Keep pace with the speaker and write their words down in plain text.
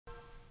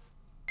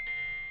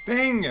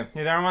Bing! Hey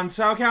there everyone,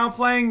 SoCal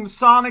playing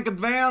Sonic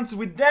Advance.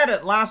 We did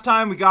it! Last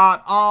time we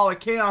got all the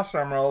Chaos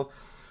Emerald.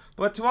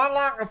 But to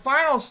unlock the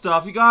final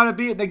stuff, you gotta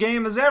beat the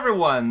game as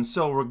everyone.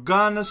 So we're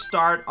gonna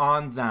start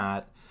on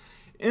that.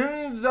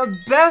 In the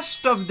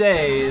best of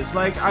days,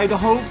 like, I'd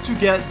hope to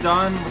get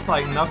done with,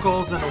 like,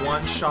 Knuckles in a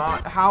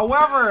one-shot.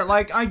 However,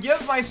 like, I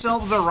give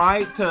myself the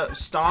right to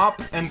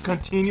stop and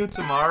continue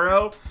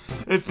tomorrow.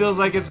 It feels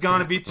like it's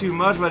gonna be too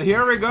much, but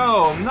here we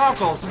go.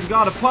 Knuckles, he's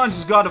got a punch,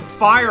 he's got a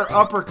fire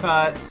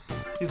uppercut.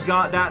 He's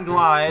got that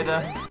glide.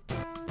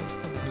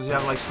 Does he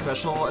have, like,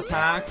 special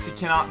attacks? He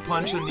cannot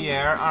punch in the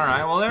air.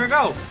 Alright, well, there we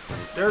go.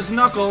 There's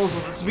Knuckles.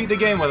 Let's beat the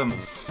game with him.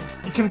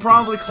 He can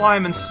probably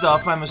climb and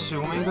stuff, I'm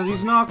assuming, because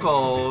he's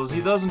Knuckles.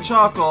 He doesn't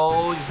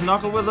chuckle. He's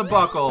Knuckle with a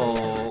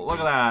buckle. Look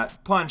at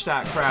that. Punch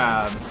that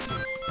crab.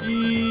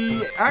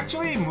 He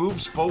actually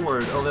moves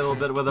forward a little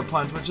bit with a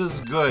punch, which is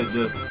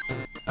good.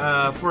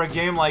 For a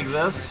game like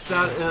this,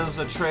 that is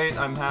a trait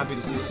I'm happy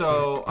to see.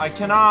 So, I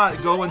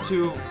cannot go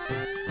into...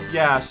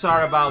 Yeah,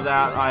 sorry about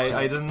that.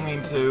 I didn't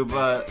mean to,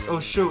 but... Oh,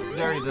 shoot.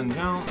 There he didn't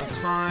go. That's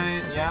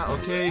fine. Yeah,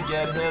 okay.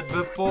 Get hit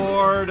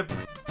before the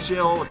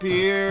chill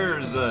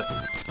appears.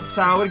 That's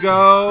how it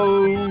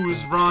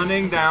goes.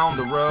 Running down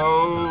the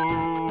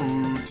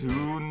road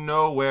to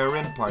nowhere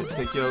in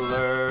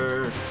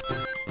particular.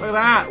 Look at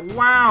that.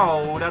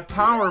 Wow, that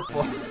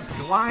powerful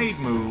glide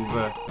move.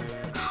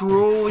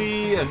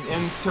 Truly an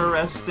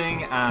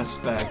interesting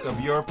aspect of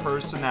your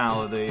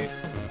personality.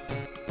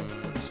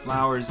 This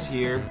flower's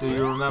here. Do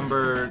you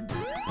remember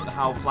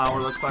how flower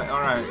looks like?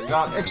 Alright,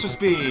 got extra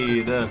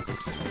speed.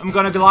 I'm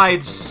gonna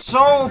glide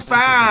so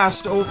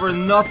fast over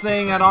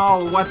nothing at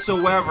all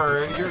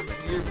whatsoever.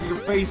 Your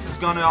face is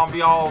gonna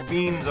be all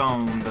beam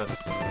zoned.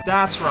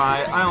 That's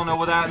right. I don't know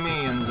what that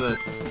means.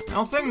 I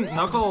don't think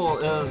Knuckle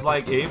is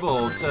like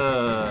able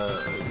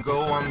to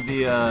go on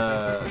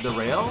the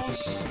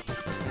rails.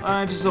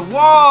 Just a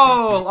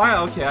whoa!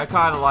 Okay, I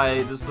kind of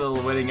like this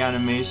little winning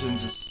animation.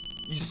 Just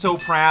he's so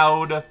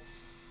proud,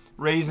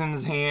 raising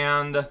his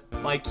hand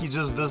like he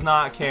just does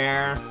not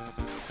care.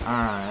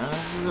 Alright,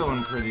 this is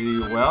going pretty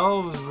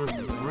well.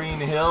 Green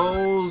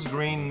hills,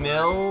 green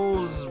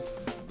mills,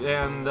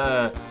 and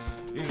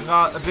you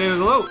got a big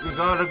loop. You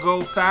gotta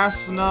go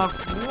fast enough.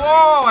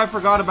 Whoa! I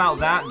forgot about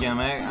that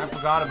gimmick. I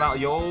forgot about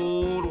the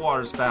old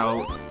water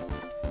spout.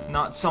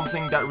 Not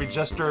something that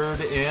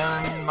registered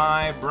in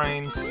my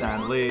brain,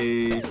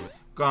 sadly.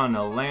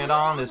 Gonna land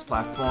on this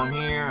platform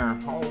here.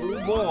 Oh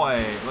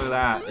boy, look at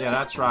that. Yeah,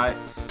 that's right.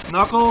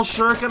 Knuckles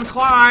sure can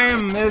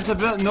climb. It's a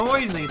bit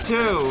noisy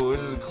too.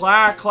 It's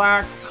clack,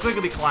 clack,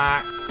 clickety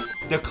clack.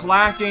 The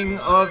clacking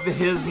of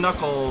his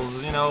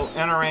knuckles, you know,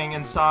 entering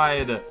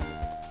inside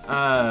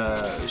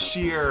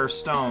sheer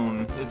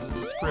stone.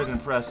 It's pretty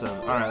impressive.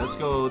 Alright, let's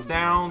go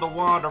down the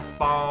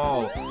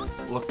waterfall.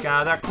 Look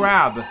at that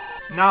crab.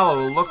 Now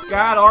look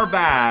at our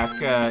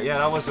back. Yeah,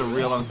 that was a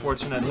real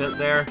unfortunate hit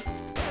there.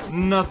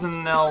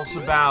 Nothing else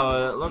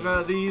about it. Look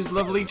at these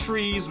lovely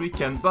trees. We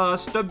can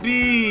bust a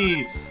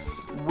bee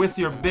with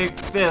your big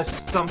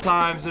fist.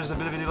 Sometimes there's a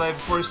bit of a delay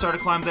before you start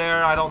to climb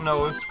there. I don't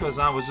know. It's because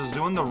I was just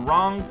doing the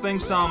wrong thing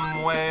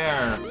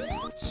somewhere.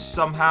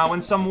 Somehow,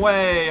 in some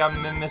way,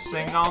 I'm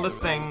missing all the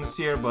things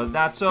here, but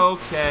that's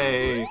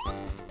okay.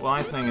 Well,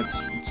 I think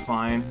it's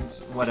fine.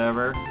 It's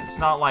whatever. It's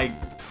not like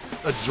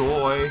a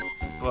joy,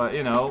 but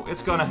you know,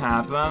 it's gonna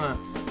happen.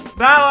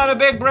 Battle at a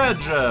big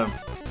bridge.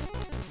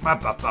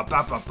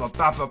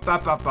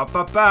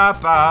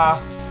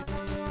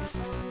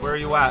 Where are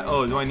you at?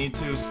 Oh, do I need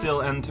to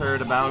still enter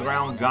the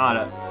battleground? Got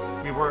it.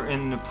 We were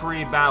in the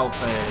pre-battle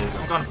phase.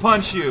 I'm gonna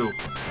punch you.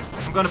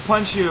 I'm gonna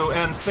punch you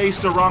and face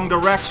the wrong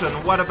direction.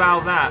 What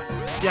about that?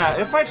 Yeah,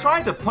 if I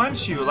try to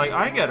punch you, like,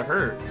 I get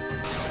hurt.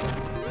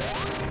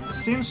 It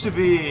seems to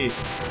be...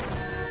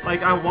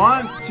 Like, I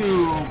want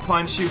to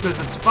punch you because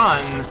it's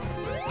fun.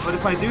 But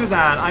if I do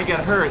that, I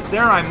get hurt.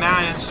 There I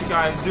managed to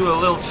kind of do a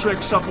little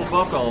trick shuffle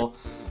buckle.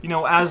 You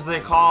know, as they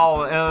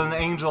call in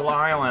Angel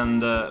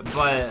Island,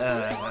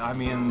 I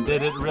mean,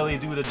 did it really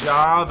do the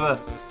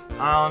job?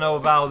 I don't know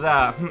about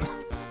that.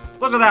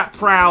 Look at that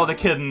proud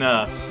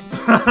echidna.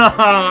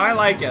 I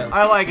like it.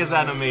 I like his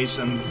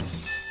animations.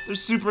 They're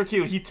super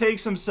cute. He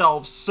takes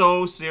himself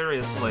so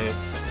seriously.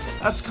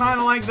 That's kind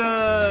of like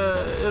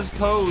his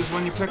pose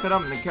when you pick it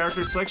up in the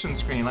character selection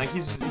screen. Like,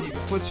 he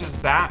puts his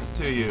back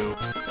to you.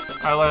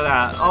 I love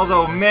that.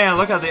 Although, man,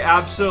 look at the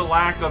absolute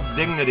lack of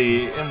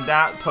dignity in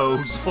that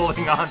pose,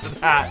 holding on to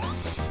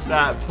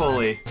that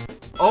pulley.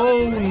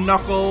 Oh,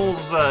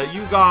 Knuckles,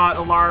 you got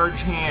a large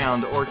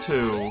hand or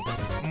two.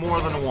 More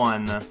than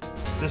one.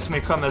 This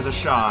may come as a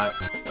shot.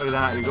 Look at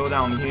that. You go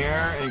down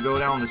here, and you go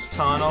down this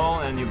tunnel,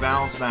 and you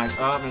bounce back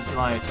up, and it's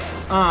like,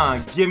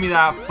 give me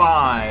that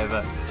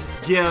 5.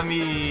 Give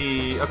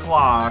me a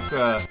clock.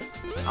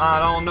 I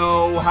don't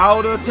know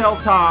how to tell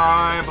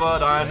time,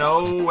 but I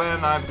know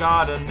when I've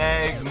got an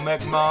egg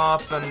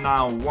McMuffin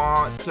I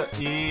want to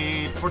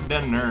eat for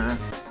dinner.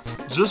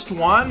 Just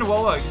one?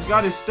 Well, look, he's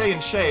got to stay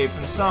in shape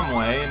in some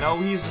way. You know,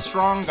 he's the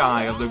strong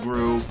guy of the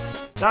group.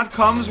 That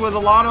comes with a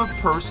lot of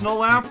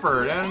personal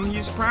effort, and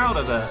he's proud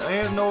of it.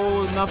 Ain't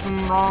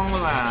nothing wrong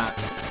with that.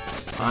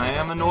 I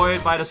am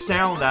annoyed by the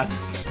sound that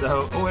makes,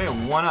 though. Oh, hey,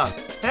 1-up.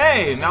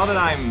 Hey, now that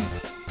I'm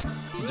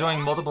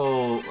doing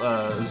multiple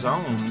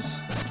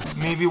zones,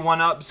 maybe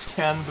 1-ups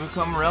can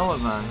become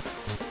relevant.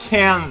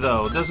 Can,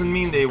 though. Doesn't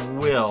mean they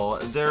will.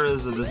 There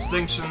is a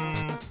distinction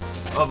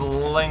of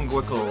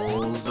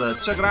linguicals.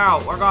 Check it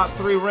out. I got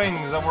 3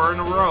 rings that were in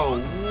a row.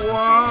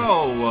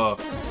 Whoa!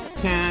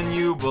 Can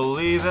you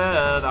believe it?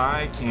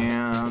 I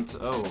can't.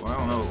 Oh, I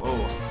don't know.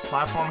 Oh,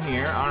 platform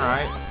here.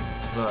 Alright.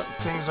 But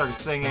things are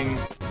thinging.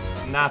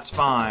 And that's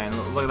fine.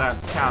 Look at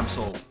that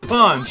capsule.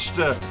 Punched!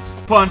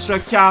 Punched a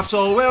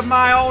capsule with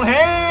my own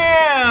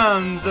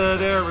hands!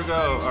 There we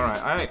go.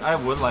 Alright, I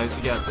would like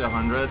to get to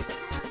 100.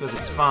 Because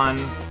it's fun.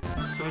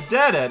 So we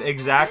did it.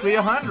 Exactly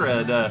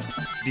 100.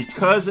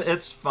 Because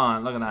it's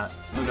fun. Look at that.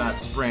 Look at that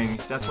spring.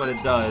 That's what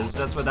it does.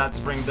 That's what that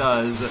spring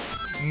does.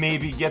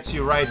 Maybe gets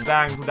you right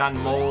back to that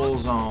mole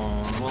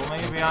zone. Well,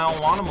 maybe I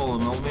don't want a mole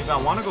zone. Maybe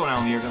I want to go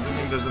down here because I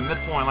think there's a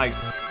midpoint, like,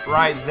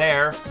 right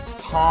there,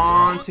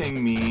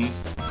 taunting me,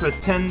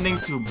 pretending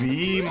to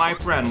be my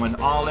friend when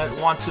all it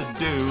wants to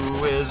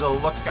do is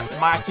look at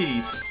my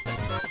teeth.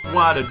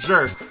 What a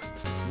jerk.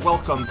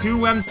 Welcome to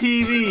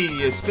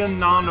MTV.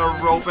 Spin on a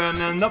rope and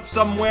end up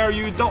somewhere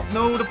you don't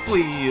know to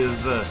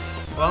please.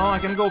 Well, I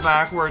can go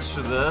backwards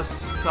for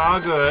this. It's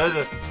all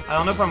good. I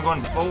don't know if I'm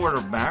going forward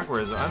or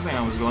backwards. I think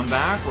I was going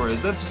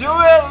backwards. Let's do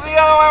it the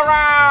other way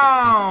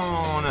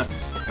around!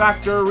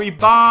 Factory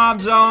Bob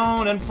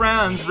Zone and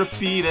friends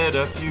repeated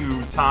a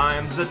few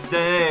times a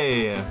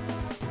day.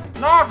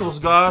 Knuckles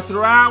got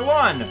through at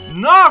 1.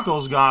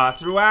 Knuckles got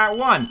through at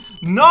 1.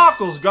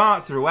 Knuckles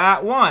got through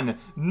at 1.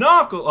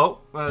 Knuckles... Oh,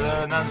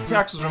 the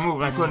text was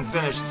removed and I couldn't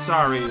finish it.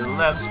 Sorry.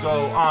 Let's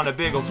go on a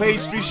big old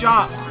pastry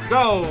shop.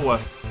 Go!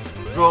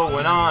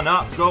 Going on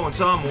up, going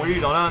somewhere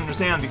you don't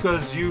understand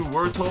because you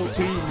were told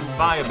to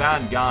by a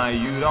bad guy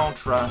you don't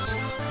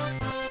trust.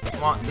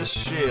 Want this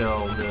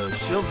shield.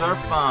 Shields are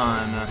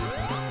fun.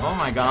 Oh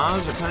my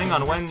gosh, depending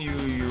on when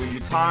you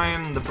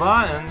time the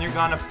button, you're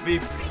gonna be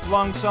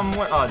flung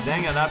somewhere. Oh,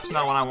 dang it, that's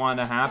not what I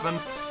wanted to happen.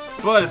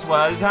 But it's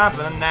what is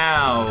happening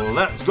now.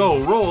 Let's go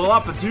roll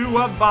up into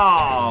a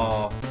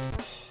ball.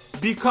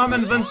 Become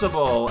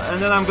invincible. And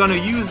then I'm gonna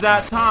use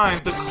that time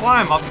to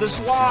climb up this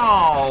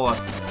wall.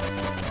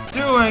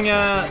 Doing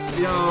it!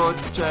 Yo,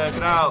 check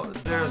it out.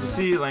 There's a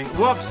ceiling.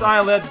 Whoops, I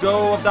let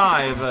go of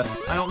dive.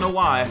 I don't know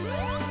why.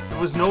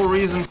 There was no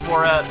reason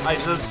for it. I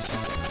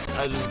just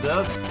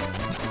did.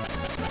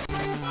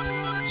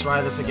 Let's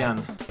try this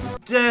again.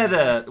 Did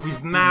it!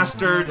 We've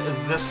mastered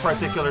this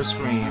particular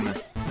screen.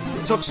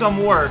 It took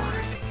some work,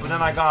 but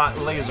then I got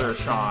laser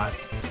shot.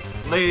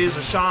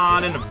 Laser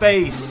shot in the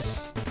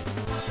face.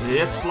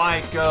 It's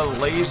like a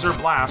laser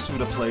blast through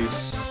the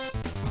place.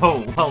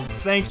 Oh, well,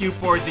 thank you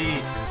for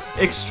the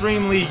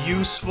extremely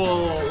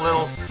useful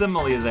little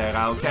simile there,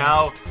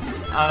 Cow.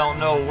 I don't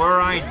know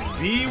where I'd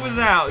be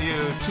without you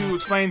to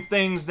explain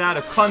things that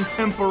a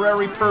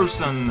contemporary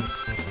person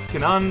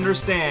can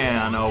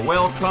understand.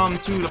 Welcome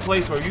to the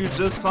place where you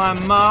just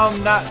climb up.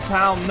 That's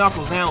how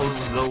Knuckles handles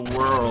the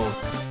world.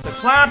 The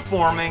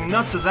platforming,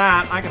 nuts of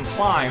that, I can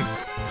climb.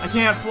 I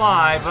can't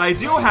fly, but I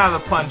do have a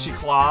punchy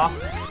claw.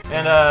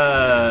 And,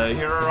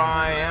 here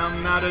I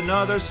am at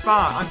another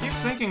spot. I keep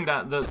thinking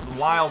that the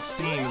wild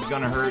steam is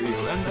gonna hurt you.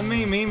 And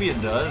maybe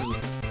it does.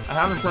 I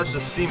haven't touched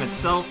the steam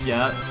itself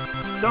yet.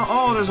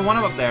 Oh, there's a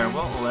 1-up up there.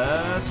 Well,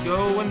 let's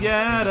go and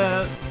get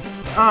it.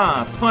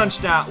 Punch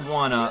that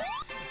 1-up.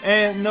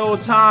 Ain't no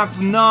time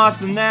for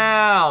nothing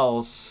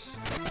else.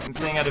 And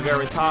thing at the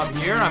very top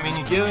here, I mean,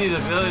 you give me the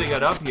ability to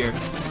get up here.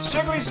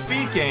 Strictly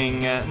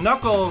speaking,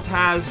 Knuckles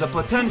has the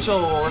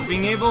potential of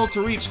being able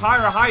to reach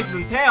higher heights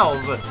than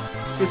Tails.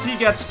 Because he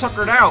gets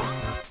tuckered out.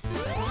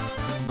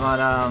 But,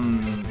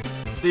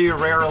 they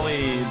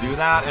rarely do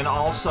that, and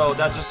also,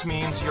 that just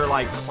means you're,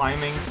 like,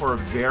 climbing for a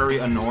very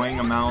annoying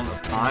amount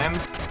of time.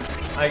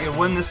 Like, it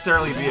wouldn't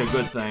necessarily be a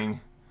good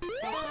thing.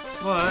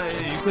 But,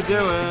 you could do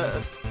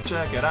it.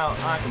 Check it out.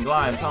 I can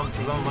glide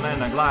someone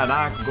and I glide.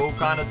 I can go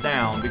kinda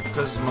down,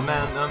 because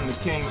momentum is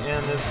king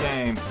in this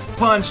game.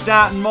 Punch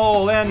that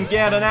mole and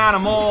get an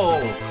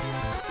animal!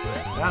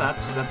 Yeah,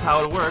 that's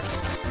how it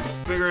works.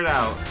 Figure it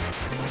out.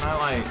 I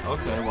like,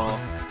 okay, well,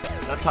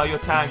 that's how you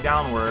attack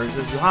downwards,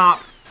 is you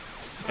hop,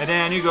 and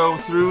then you go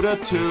through the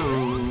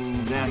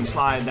tube, then you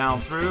slide down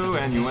through,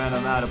 and you end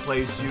up at a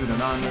place you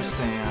don't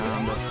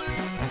understand.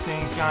 I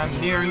think I'm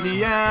nearing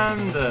the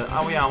end.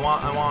 Oh yeah,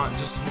 I want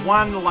just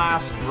one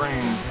last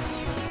ring.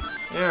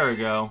 There we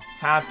go.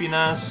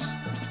 Happiness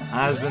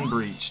has been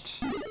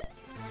breached.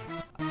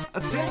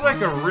 It seems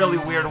like a really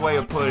weird way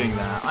of putting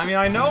that. I mean,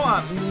 I know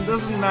it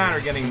doesn't matter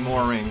getting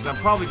more rings. I'm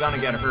probably gonna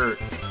get hurt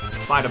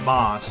by the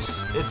boss.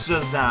 It's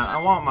just that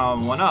I want my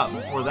 1-up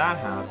before that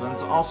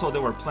happens. Also, there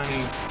were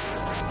plenty...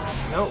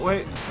 No,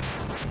 wait.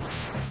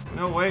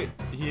 No, wait.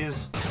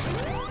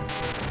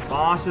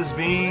 Boss is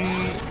being,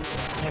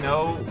 you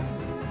know,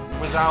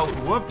 without,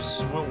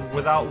 whoops,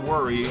 without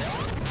worry.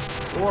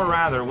 Or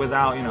rather,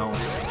 without, you know,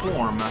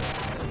 form.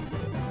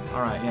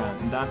 Alright, yeah,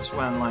 and that's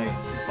when, like,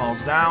 he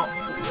falls down.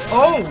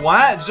 Oh,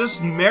 what?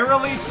 Just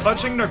merrily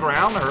touching the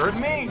ground hurt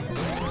me?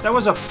 That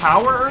was a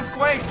power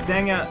earthquake?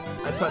 Dang it.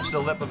 I touched the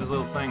lip of his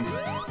little thing.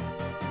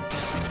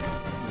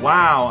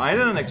 Wow, I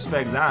didn't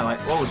expect that. Like,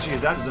 oh,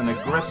 geez, that is an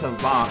aggressive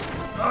bot.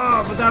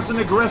 But that's an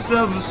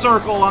aggressive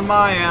circle on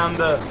my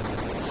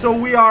end. So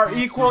we are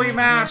equally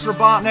matched,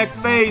 Robotnik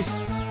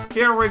face.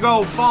 Here we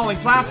go, falling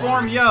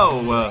platform,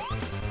 yo.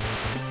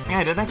 Yeah,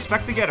 I didn't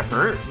expect to get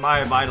hurt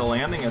by the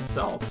landing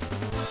itself.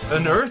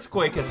 An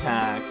earthquake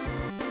attack.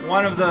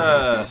 One of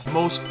the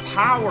most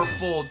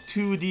powerful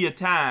 2D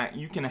attack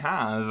you can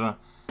have.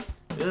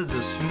 It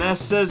just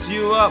messes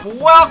you up.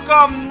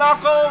 Welcome,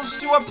 Knuckles,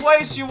 to a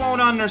place you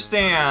won't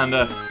understand.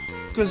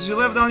 Because you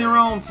lived on your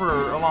own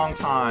for a long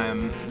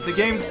time. The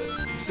game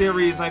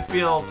series, I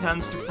feel,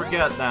 tends to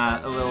forget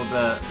that a little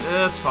bit.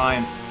 It's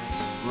fine.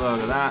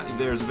 Look at that.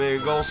 There's a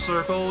big gold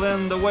circle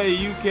in the way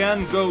you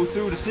can go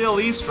through the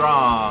silly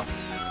straw.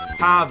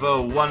 Have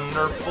a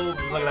wonderful...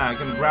 Look at that. I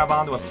can grab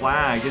onto a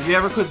flag. Did you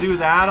ever could do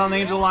that on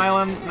Angel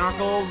Island,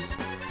 Knuckles?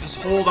 Just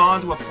hold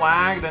on to a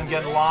flag, then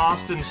get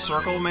lost in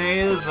circle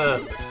maze?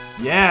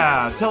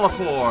 Yeah,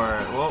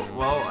 teleport.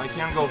 Well, I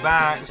can't go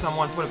back.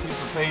 Someone put a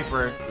piece of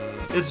paper.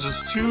 It's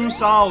just too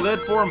solid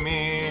for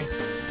me.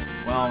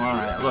 Well,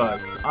 alright,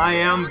 look. I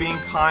am being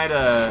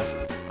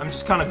kinda... I'm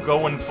just kinda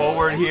going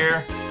forward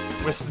here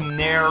with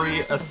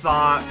nary a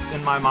thought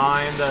in my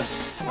mind.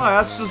 Well,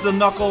 that's just the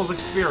Knuckles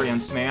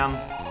experience, man.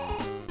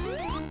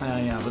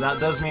 Yeah, but that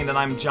does mean that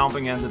I'm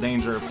jumping into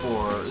danger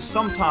for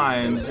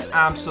sometimes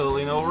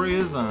absolutely no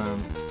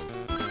reason.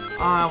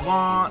 I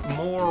want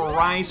more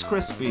Rice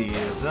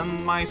Krispies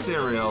in my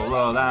cereal.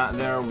 Oh, that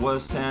there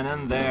was 10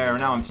 in there.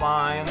 Now I'm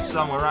flying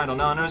somewhere I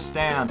don't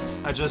understand.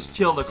 I just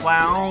killed a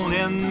clown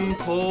in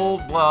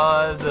cold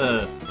blood.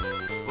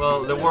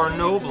 Well, there were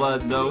no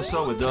blood though,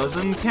 so it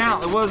doesn't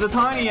count. There was a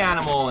tiny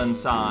animal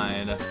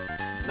inside.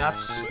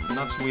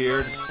 That's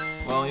weird.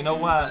 Well, you know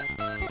what?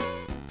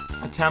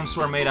 Attempts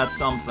were made at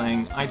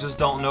something. I just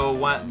don't know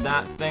what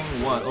that thing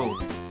was.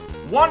 Oh.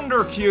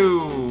 Wonder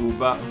Cube!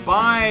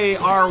 Buy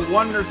our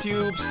Wonder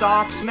Cube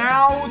stocks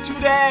now,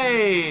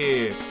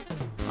 today!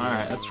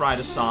 Alright, let's ride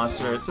a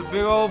saucer. It's a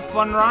big old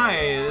fun ride.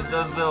 It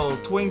does the little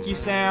Twinkie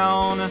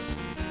sound.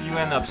 You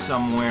end up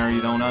somewhere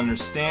you don't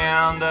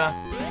understand.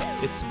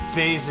 It's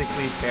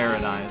basically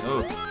paradise.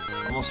 Oh,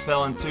 almost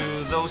fell into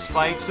those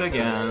spikes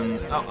again.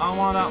 Oh, I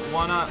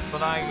wanna,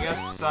 but I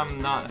guess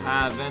I'm not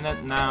having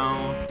it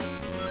now.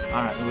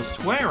 Alright, it was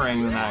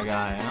twirling that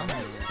guy, huh?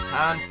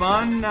 Had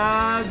fun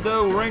at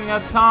the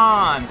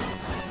ring-a-ton.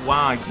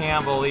 Wow, I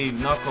can't believe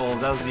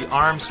Knuckles has the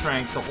arm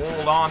strength to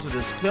hold on to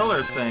this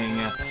pillar thing.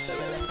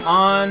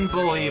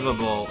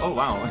 Unbelievable. Oh,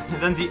 wow.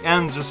 And then the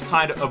end just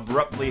kind of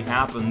abruptly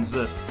happens.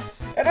 It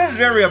is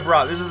very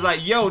abrupt. It's just like,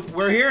 yo,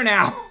 we're here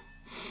now.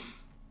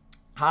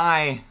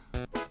 Hi.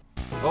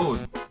 Oh,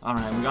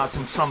 alright, we got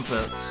some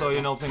trumpets, so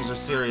you know things are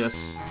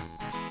serious.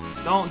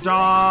 Don't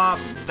drop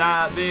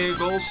that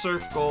big old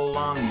circle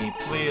on me,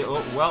 please.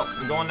 Oh, well,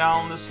 I'm going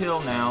down this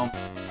hill now.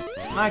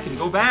 I can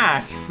go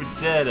back. We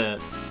did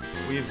it.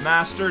 We've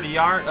mastered the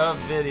art of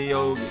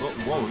video. Oh,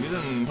 whoa, you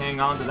didn't hang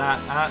on to that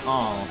at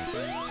all.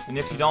 And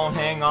if you don't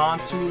hang on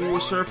to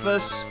a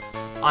surface,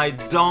 I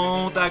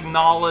don't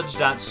acknowledge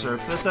that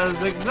surface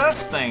as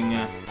existing.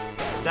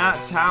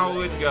 That's how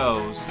it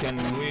goes. Can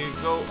we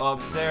go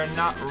up there?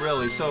 Not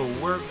really. So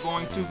we're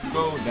going to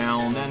go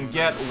down and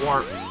get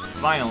warped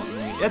violently.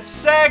 It's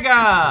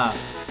Sega!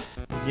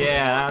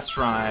 Yeah, that's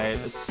right.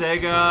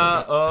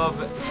 Sega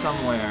of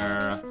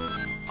somewhere.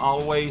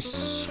 Always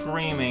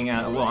screaming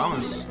at... Well, I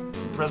was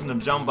pressing the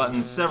jump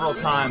button several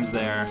times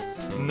there.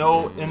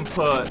 No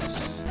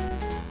inputs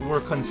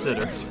were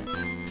considered.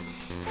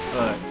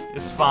 But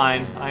it's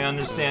fine. I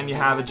understand you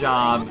have a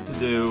job to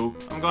do.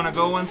 I'm gonna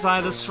go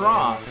inside the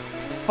straw.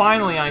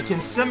 Finally, I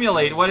can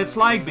simulate what it's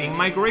like being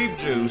my grape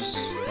juice.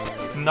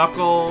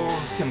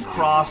 Knuckles can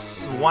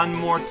cross one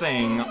more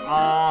thing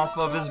off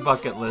of his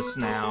bucket list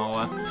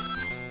now.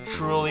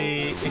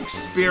 Truly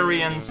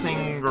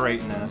experiencing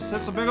greatness.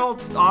 It's a big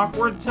old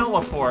awkward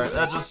teleport.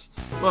 That just...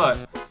 Look,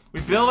 we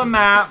build a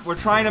map. We're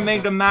trying to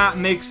make the map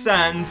make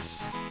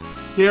sense.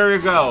 Here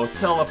you go.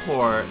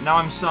 Teleport. Now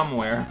I'm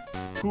somewhere.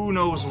 Who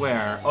knows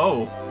where?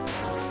 Oh.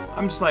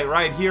 I'm just like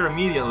right here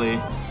immediately.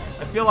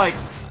 I feel like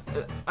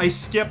I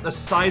skipped a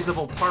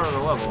sizable part of the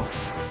level.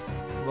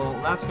 Well,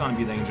 that's gonna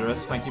be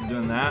dangerous if I keep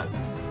doing that.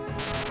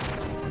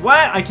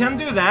 What? I can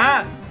do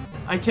that?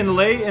 I can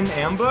lay an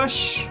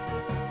ambush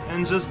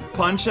and just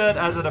punch it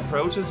as it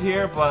approaches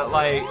here, but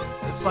like,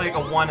 it's like a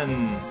 1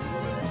 in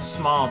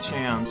small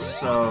chance,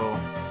 so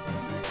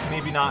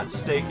maybe not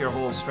stake your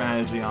whole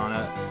strategy on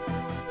it.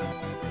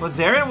 But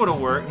there it would've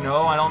worked.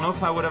 No, I don't know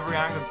if I would've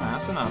reacted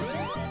fast enough.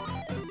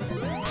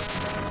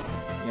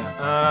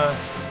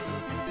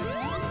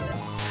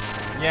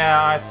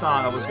 Yeah, I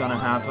thought it was gonna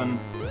happen.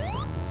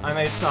 I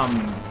made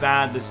some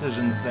bad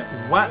decisions that...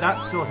 What?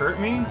 That still hurt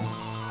me?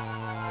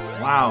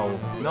 Wow.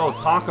 No,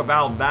 talk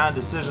about bad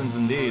decisions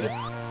indeed.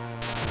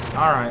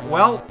 Alright,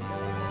 well.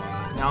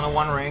 Down to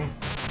 1 ring.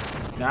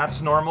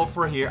 That's normal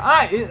for here.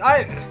 I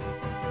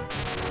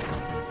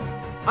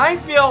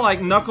feel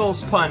like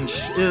Knuckles'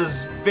 punch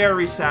is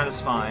very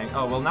satisfying.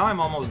 Oh, well, now I'm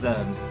almost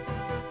dead.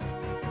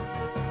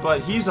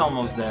 But he's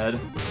almost dead.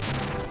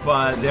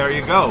 But there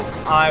you go.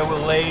 I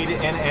laid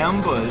an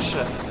ambush.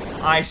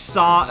 I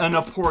saw an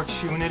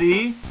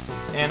opportunity,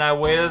 and I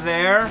waited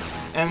there,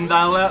 and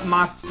I let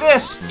my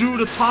fist do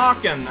the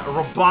talking.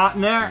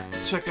 Robotnik,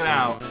 check it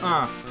out.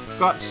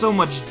 Got so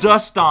much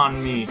dust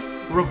on me.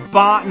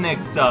 Robotnik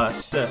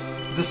dust.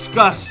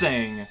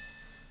 Disgusting.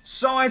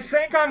 So I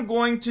think I'm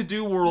going to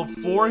do World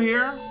 4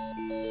 here,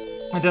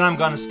 and then I'm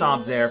gonna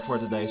stop there for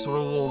today. So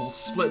we'll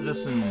split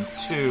this in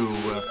 2.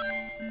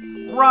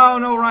 Oh,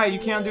 no, right, you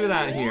can't do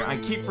that here. I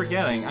keep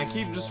forgetting. I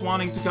keep just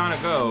wanting to kind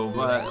of go,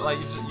 but, like,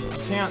 you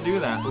can't do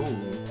that. Ooh,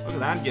 look at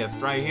that gift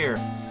right here.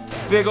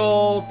 Big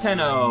ol'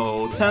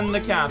 Tenno, 10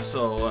 the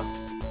capsule.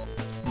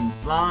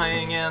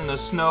 Flying in the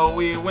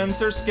snowy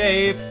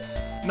winterscape,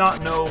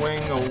 not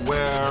knowing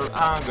where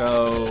I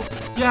go.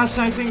 Yes,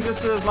 I think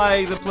this is,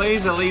 like, the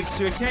place that leads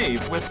to a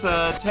cave. With,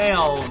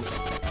 Tails,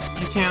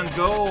 you can't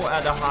go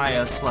at the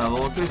highest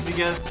level because he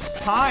gets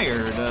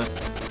tired.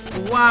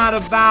 What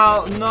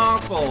about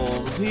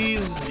Knuckles?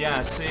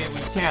 Yeah, see,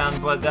 we can,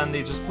 but then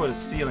they just put a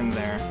ceiling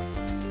there.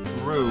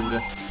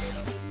 Rude.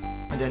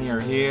 And then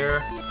you're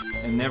here,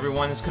 and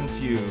everyone is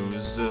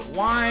confused.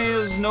 Why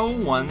is no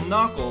one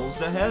Knuckles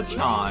the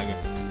Hedgehog?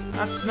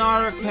 That's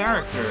not a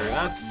character.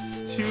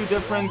 That's 2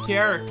 different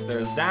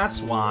characters.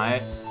 That's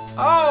why.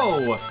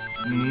 Oh!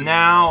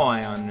 Now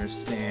I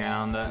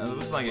understand. It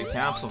was like a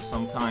capsule of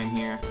some kind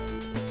here.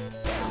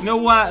 You know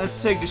what?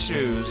 Let's take the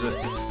shoes.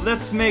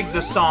 Let's make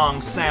the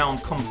song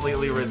sound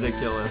completely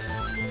ridiculous.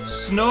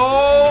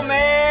 Snowman!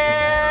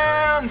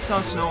 It's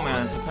not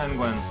snowman, it's a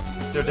penguin.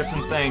 They're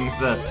different things.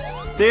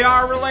 They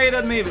are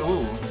related, maybe.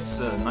 Ooh, it's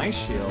a nice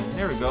shield.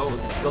 There we go.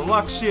 The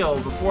luck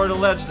shield before the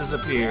ledge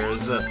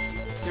disappears.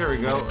 There we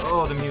go.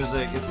 Oh, the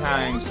music is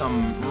having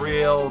some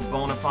real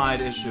bona fide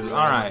issues.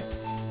 Alright.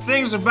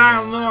 Things are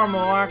back to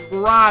normal. I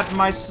ride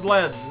my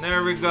sled.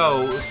 There we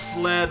go.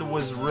 Sled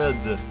was rid.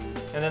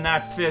 And then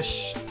that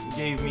fish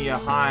gave me a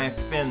high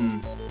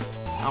fin.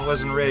 I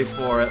wasn't ready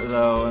for it,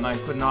 though, and I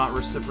could not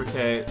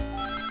reciprocate.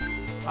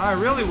 I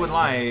really would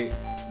like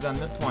that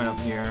midpoint up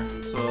here,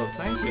 so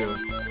thank you.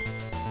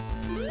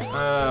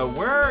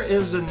 Where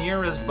is the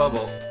nearest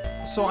bubble?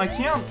 So I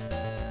can't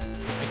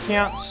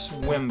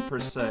swim, per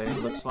se, it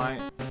looks like.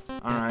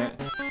 Alright.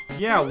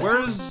 Yeah,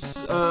 where's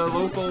a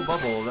local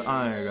bubble?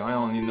 There you go, I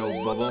don't need no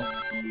bubble.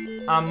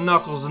 I'm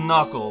Knuckles and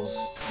Knuckles.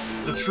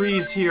 The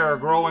trees here are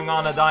growing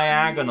on a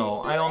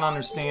diagonal. I don't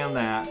understand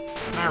that.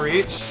 Can I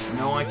reach?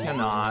 No, I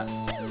cannot.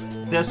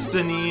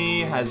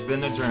 Destiny has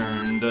been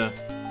adjourned. Well,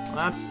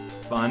 that's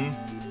fun.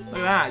 Look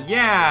at that.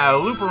 Yeah,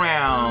 loop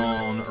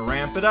around.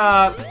 Ramp it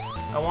up.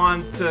 I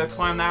want to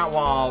climb that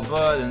wall,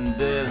 but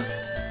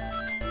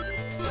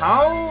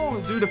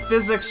how do the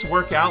physics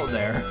work out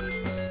there?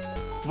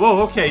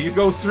 Whoa, okay, you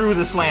go through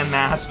this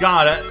landmass.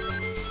 Got it.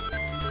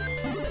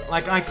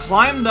 Like, I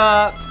climbed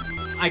up,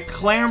 I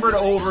clambered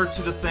over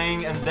to the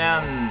thing, and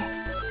then...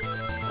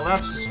 Well,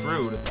 that's just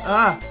rude.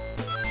 Ah!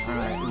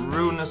 Alright,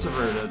 rudeness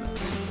averted.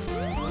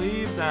 I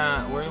believe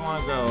that where you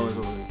want to go is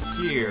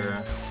over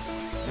here.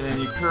 And then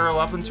you curl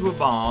up into a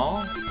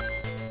ball.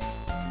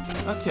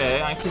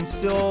 Okay, I can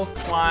still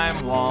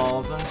climb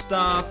walls and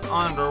stuff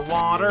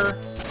underwater.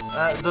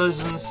 That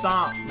doesn't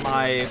stop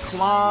my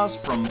claws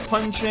from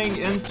punching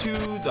into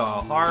the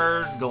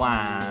hard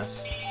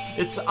glass.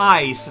 It's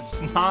ice,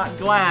 it's not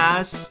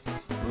glass.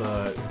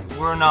 Look,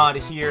 we're not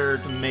here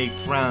to make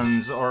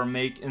friends or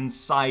make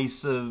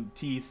incisive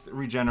teeth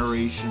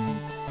regeneration.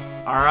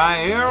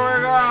 Alright, here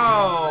we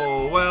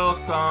go!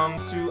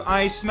 Welcome to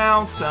Ice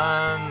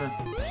Mountain.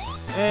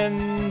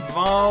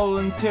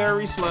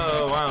 Involuntary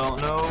slow. I don't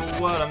know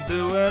what I'm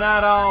doing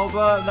at all,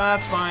 but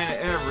that's fine.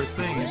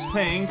 Everything is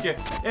pink.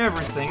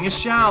 Everything is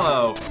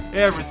shallow.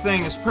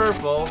 Everything is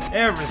purple.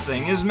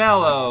 Everything is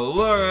mellow.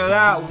 Look at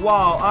that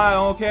wall I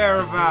don't care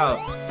about.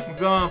 I'm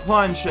gonna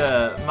punch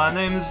it. My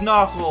name is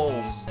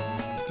Knuckles.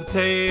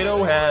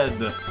 Potato head.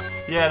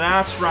 Yeah,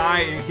 that's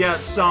right. You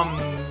get some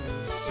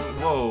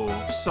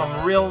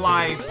real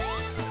life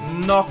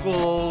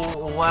knuckle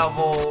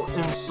level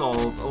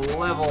insult,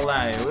 level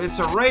A. It's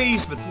a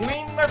race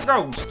between the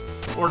ghost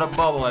or the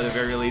bubble at the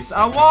very least.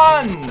 I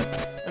won!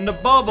 And the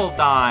bubble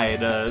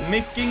died,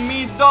 making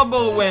me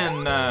double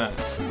win.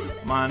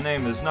 My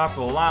name is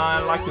Knuckle. I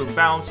like to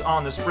bounce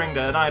on the spring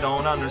that I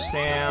don't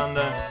understand.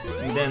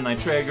 And then I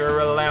trigger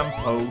a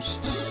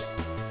lamppost.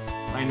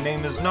 My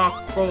name is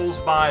Knuckles,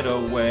 by the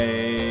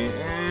way.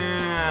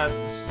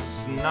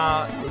 It's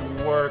not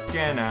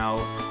working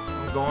out.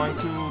 Going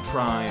to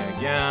try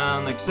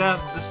again,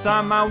 except this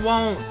time I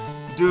won't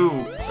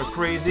do a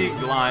crazy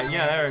glide.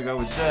 Yeah, there we go,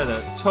 we did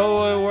it.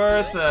 Totally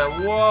worth it.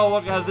 Whoa,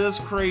 look at this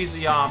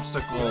crazy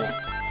obstacle.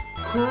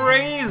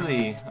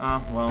 Crazy!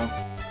 Well,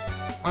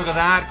 look at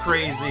that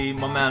crazy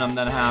momentum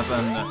that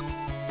happened.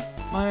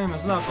 My name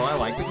is Knuckle, I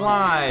like to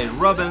glide,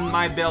 rubbing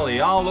my belly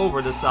all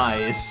over this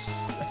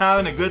ice,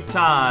 having a good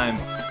time.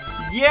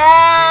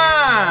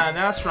 Yeah!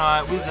 That's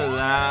right, we did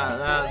that.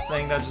 That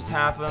thing that just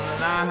happened,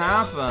 that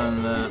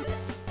happened.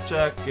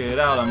 Check it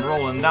out, I'm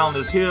rolling down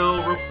this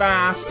hill real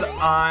fast.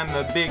 I'm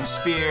a big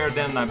spear,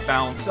 then I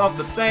bounce off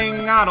the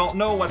thing. I don't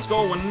know what's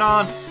going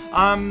on.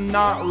 I'm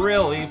not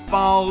really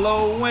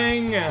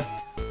following.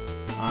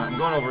 I'm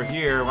going over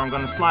here where I'm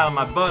going to slide on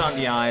my butt on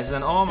the ice,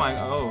 and oh my,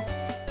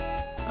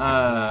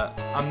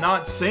 I'm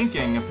not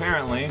sinking,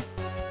 apparently.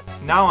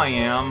 Now I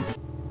am.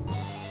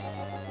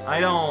 I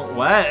don't,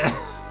 what?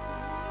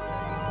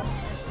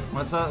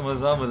 What's up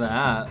with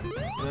that?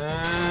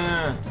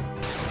 Yeah,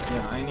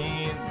 I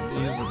need to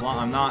use the block.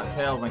 I'm not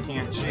Tails, I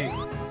can't cheat.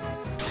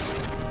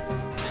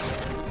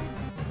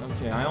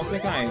 Okay, I don't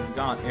think I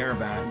got air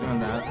back doing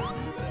that.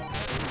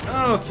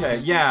 Okay,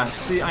 yeah,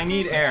 see, I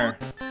need air.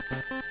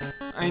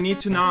 I need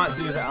to not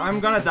do that. I'm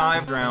gonna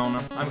dive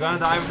drown. I'm gonna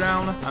dive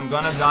drown. I'm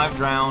gonna dive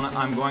drown.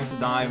 I'm going to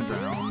dive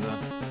drown.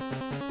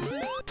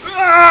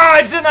 Ah,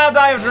 I did not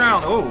dive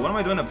drown! Oh, what am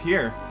I doing up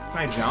here? Can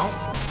I jump?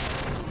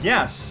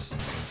 Yes.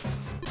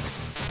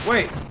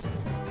 Wait.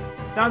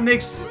 That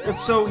makes it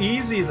so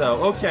easy,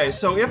 though. Okay,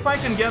 so if I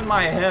can get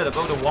my head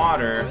above the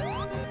water,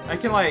 I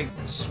can, like,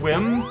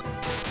 swim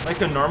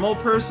like a normal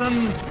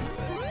person.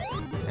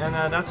 And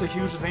that's a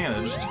huge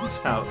advantage, turns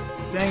out.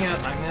 Dang it,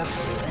 I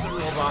missed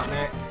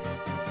Robotnik.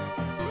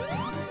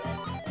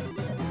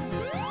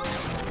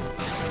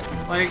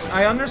 Like,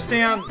 I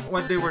understand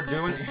what they were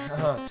doing.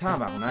 Tell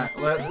about that.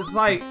 It's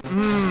like,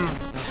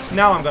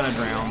 now I'm gonna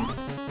drown.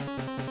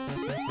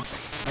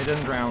 I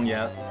didn't drown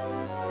yet.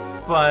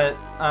 But,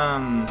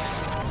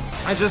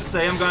 I just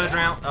say I'm gonna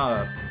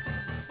drown.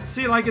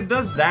 See, like, it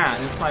does that.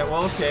 It's like,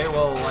 well, okay,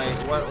 well, like,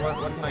 what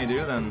can I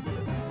do then?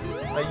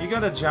 Like, you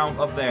gotta jump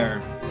up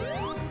there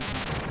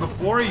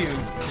before you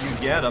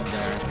get up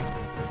there.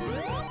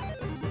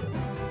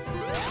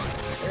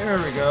 There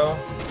we go.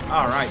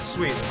 Alright,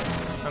 sweet.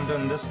 I'm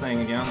doing this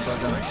thing again, but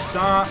then I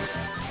stop.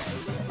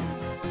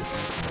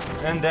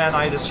 And then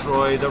I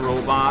destroy the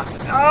robot.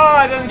 Oh,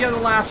 I didn't get the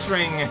last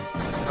ring.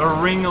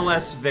 A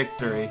ringless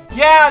victory.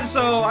 Yeah,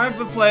 so I've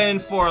been playing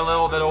for a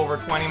little bit over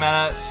 20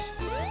 minutes.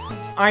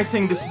 I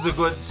think this is a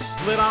good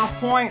split-off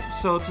point.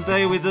 So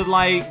today we did,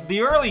 like,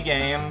 the early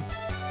game.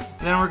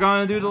 Then we're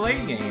gonna do the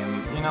late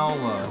game. You know,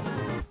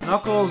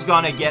 Knuckles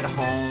gonna get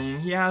home.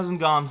 He hasn't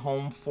gone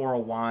home for a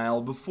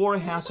while. Before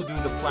he has to do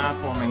the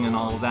platforming and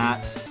all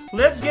that.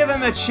 Let's give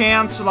him a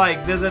chance to, like,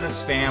 visit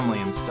his family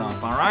and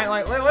stuff, alright?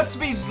 Like, let's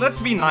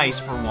be nice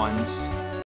for once.